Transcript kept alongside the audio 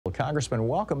Well, Congressman,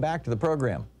 welcome back to the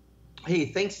program. Hey,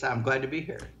 thanks, Tom. Glad to be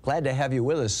here. Glad to have you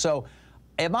with us. So,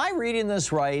 am I reading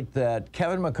this right that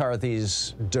Kevin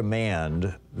McCarthy's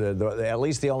demand, at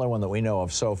least the only one that we know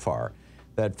of so far,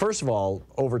 that first of all,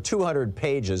 over 200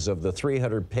 pages of the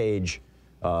 300-page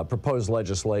proposed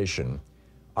legislation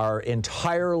are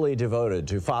entirely devoted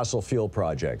to fossil fuel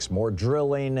projects, more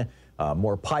drilling,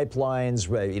 more pipelines,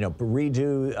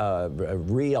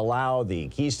 reallow the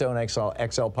Keystone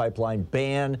XL pipeline,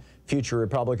 ban future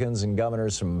Republicans and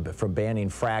governors from banning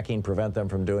fracking, prevent them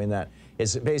from doing that.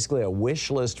 It's basically a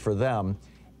wish list for them.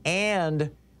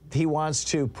 And he wants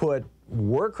to put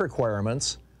work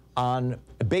requirements on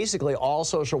basically all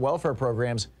social welfare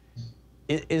programs.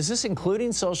 Is this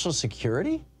including Social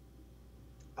Security?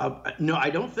 No, I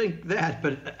don't think that,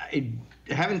 but I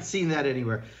haven't seen that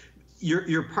anywhere.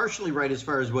 You're partially right as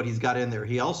far as what he's got in there.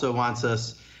 He also wants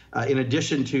us, in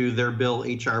addition to their bill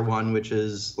HR 1, which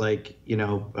is like,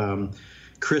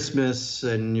 Christmas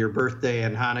and your birthday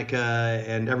and Hanukkah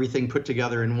and everything put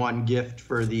together in one gift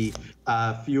for the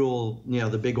fuel,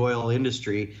 the big oil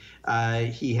industry.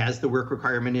 He has the work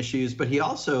requirement issues, but he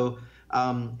also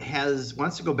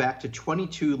wants to go back to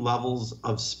 22 levels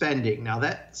of spending. Now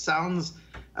that sounds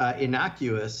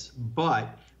innocuous,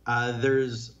 but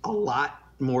there's a lot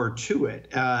more to it.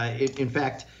 In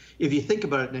fact, if you think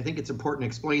about it, and I think it's important to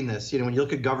explain this, when you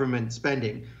look at government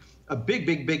spending, a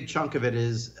big chunk of it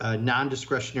is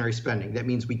non-discretionary spending. That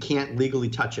means we can't legally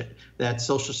touch it. That's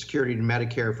Social Security and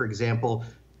Medicare, for example.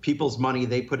 People's money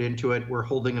they put into it, we're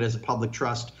holding it as a public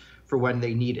trust for when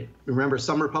they need it. Remember,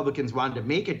 some Republicans wanted to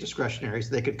make it discretionary so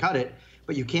they could cut it,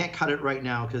 but you can't cut it right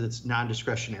now because it's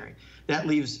non-discretionary. That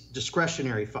leaves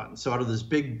discretionary funds. So out of this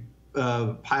big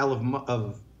pile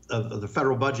of the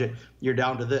federal budget, you're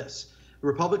down to this.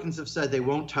 Republicans have said they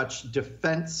won't touch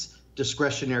defense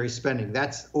discretionary spending.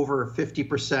 That's over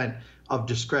 50% of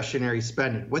discretionary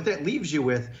spending. What that leaves you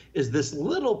with is this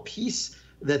little piece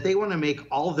that they want to make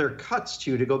all their cuts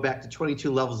to go back to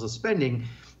 22 levels of spending,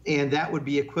 and that would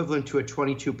be equivalent to a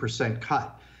 22%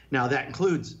 cut. Now, that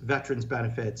includes veterans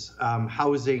benefits,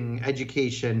 housing,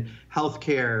 education,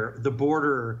 healthcare, the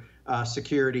border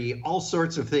security, all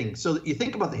sorts of things. So you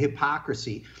think about the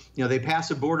hypocrisy. They pass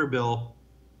a border bill,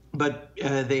 but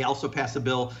they also pass a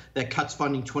bill that cuts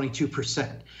funding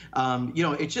 22%.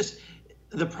 It's just,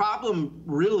 the problem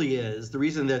really is, the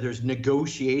reason that there's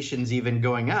negotiations even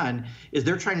going on is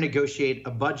they're trying to negotiate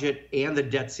a budget and the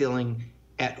debt ceiling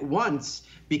at once,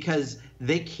 because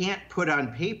they can't put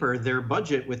on paper their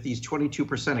budget with these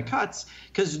 22% of cuts,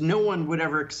 because no one would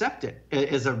ever accept it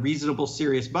as a reasonable,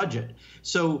 serious budget.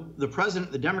 So the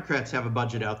president, the Democrats have a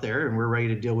budget out there, and we're ready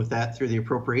to deal with that through the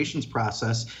appropriations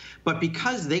process. But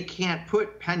because they can't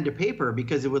put pen to paper,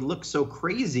 because it would look so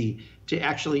crazy to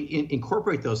actually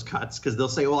incorporate those cuts, because they'll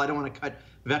say, well, I don't want to cut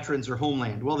veterans or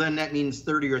homeland. Well, then that means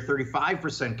 30 or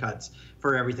 35% cuts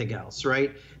for everything else,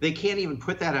 right? They can't even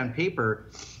put that on paper.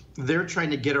 They're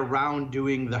trying to get around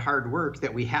doing the hard work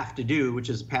that we have to do, which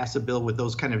is pass a bill with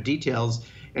those kind of details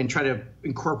and try to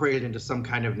incorporate it into some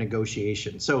kind of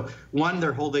negotiation. So one,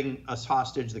 they're holding us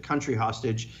hostage, the country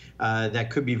hostage, that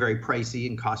could be very pricey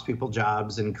and cost people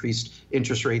jobs and increased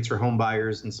interest rates for home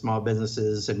buyers and small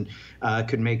businesses, and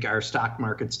could make our stock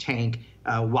markets tank,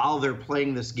 while they're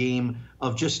playing this game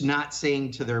of just not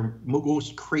saying to their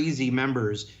most crazy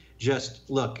members, just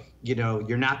look,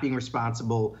 you're not being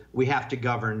responsible. We have to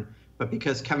govern. But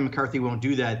because Kevin McCarthy won't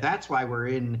do that, that's why we're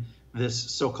in this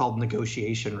so-called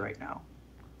negotiation right now.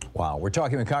 Wow. We're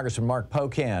talking with Congressman Mark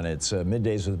Pocan. It's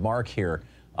Middays with Mark here.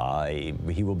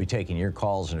 He will be taking your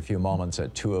calls in a few moments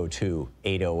at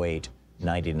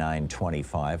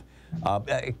 202-808-9925.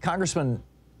 Congressman,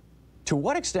 to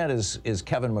what extent is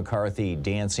Kevin McCarthy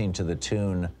dancing to the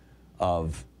tune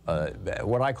of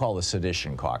what I call the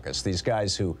sedition caucus? These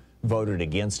guys who voted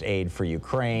against aid for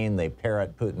Ukraine, they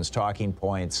parrot Putin's talking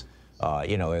points. Paul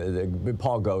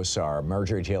Gosar,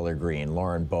 Marjorie Taylor Greene,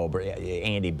 Lauren Boebert,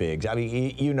 Andy Biggs. I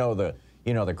mean, you know the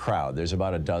crowd. There's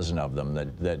about a dozen of them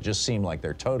that just seem like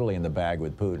they're totally in the bag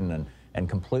with Putin and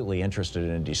completely interested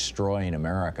in destroying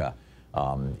America.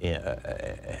 My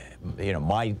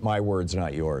words,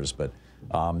 not yours. But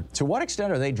to what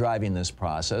extent are they driving this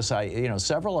process?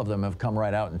 Several of them have come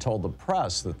right out and told the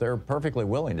press that they're perfectly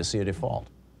willing to see a default.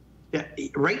 Yeah,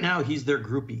 right now he's their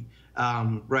groupie,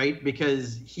 right?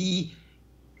 Because he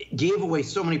gave away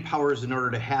so many powers in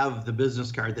order to have the business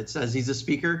card that says he's a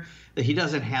speaker, that he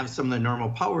doesn't have some of the normal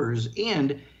powers.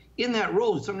 And in that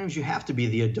role, sometimes you have to be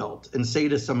the adult and say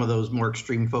to some of those more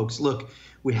extreme folks, look,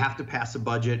 we have to pass a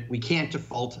budget. We can't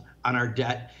default on our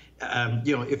debt.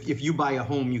 if you buy a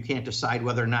home, you can't decide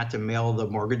whether or not to mail the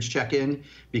mortgage check in,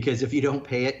 because if you don't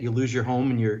pay it, you lose your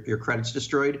home and your credit's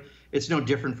destroyed. It's no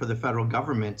different for the federal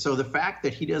government. So the fact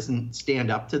that he doesn't stand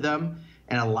up to them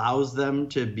and allows them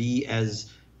to be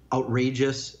as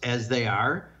outrageous as they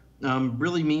are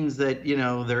really means that,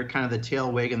 they're kind of the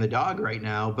tail wagging the dog right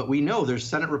now. But we know there's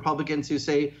Senate Republicans who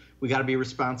say we got to be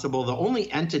responsible. The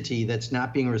only entity that's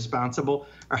not being responsible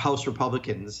are House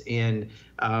Republicans. And,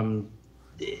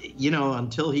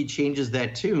 until he changes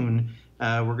that tune,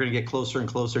 we're going to get closer and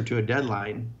closer to a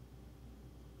deadline.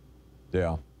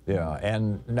 Yeah, yeah.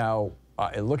 And now,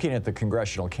 looking at the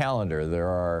congressional calendar, there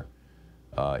are,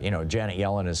 Janet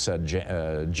Yellen has said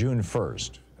June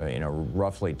 1st,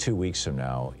 roughly 2 weeks from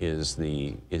now is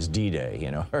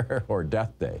D-Day, or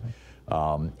Death Day.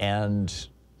 And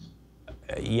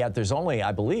yet there's only,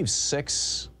 I believe,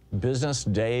 6 business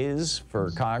days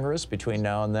for Congress between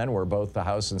now and then where both the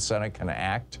House and Senate can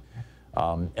act.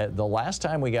 The last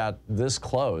time we got this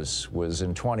close was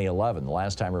in 2011. The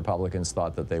last time Republicans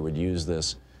thought that they would use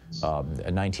this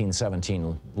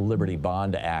 1917 Liberty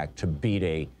Bond Act to beat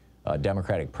a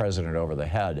Democratic president over the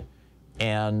head.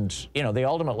 And, they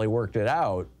ultimately worked it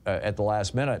out at the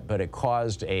last minute, but it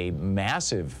caused a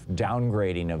massive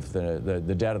downgrading of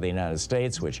the debt of the United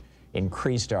States, which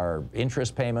increased our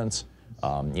interest payments,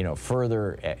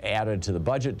 further added to the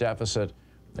budget deficit.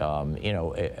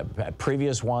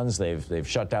 Previous ones, they've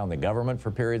shut down the government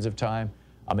for periods of time.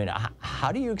 I mean,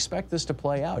 how do you expect this to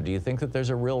play out? Do you think that there's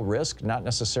a real risk, not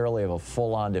necessarily of a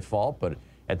full-on default, but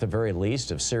at the very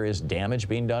least of serious damage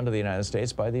being done to the United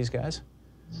States by these guys?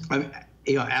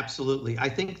 Absolutely. I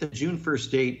think the June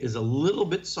 1st date is a little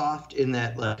bit soft in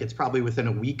that it's probably within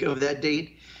a week of that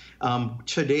date.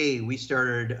 Today, we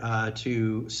started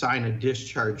to sign a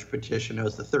discharge petition. I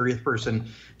was the 30th person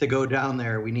to go down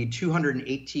there. We need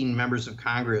 218 members of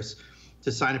Congress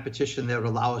to sign a petition that would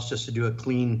allow us just to do a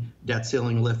clean debt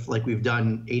ceiling lift like we've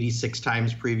done 86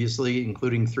 times previously,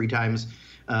 including 3 times,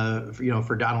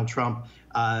 for Donald Trump.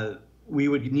 We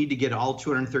would need to get all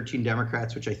 213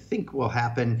 Democrats, which I think will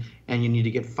happen, and you need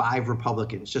to get 5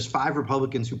 Republicans, just 5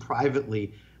 Republicans who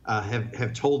privately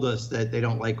have told us that they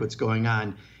don't like what's going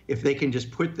on. If they can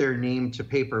just put their name to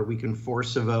paper, we can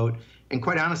force a vote. And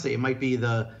quite honestly, it might be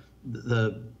the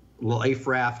life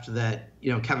raft that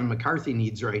Kevin McCarthy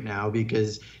needs right now,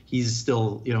 because he's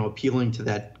still appealing to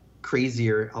that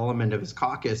crazier element of his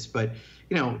caucus. But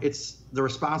it's the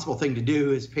responsible thing to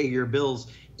do is pay your bills.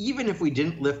 Even if we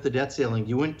didn't lift the debt ceiling,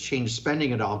 you wouldn't change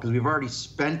spending at all, because we've already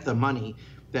spent the money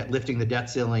that lifting the debt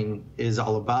ceiling is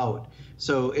all about.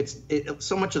 So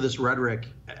so much of this rhetoric,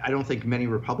 I don't think many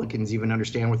Republicans even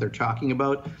understand what they're talking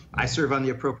about. I serve on the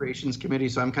Appropriations Committee,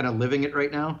 so I'm kind of living it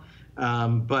right now.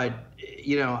 But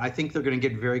I think they're going to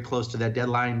get very close to that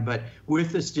deadline. But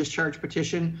with this discharge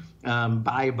petition,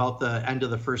 by about the end of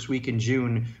the first week in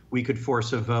June, we could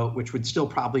force a vote, which would still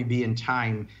probably be in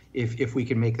time if we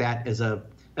can make that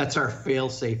that's our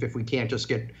fail-safe if we can't just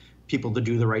get people to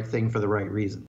do the right thing for the right reason.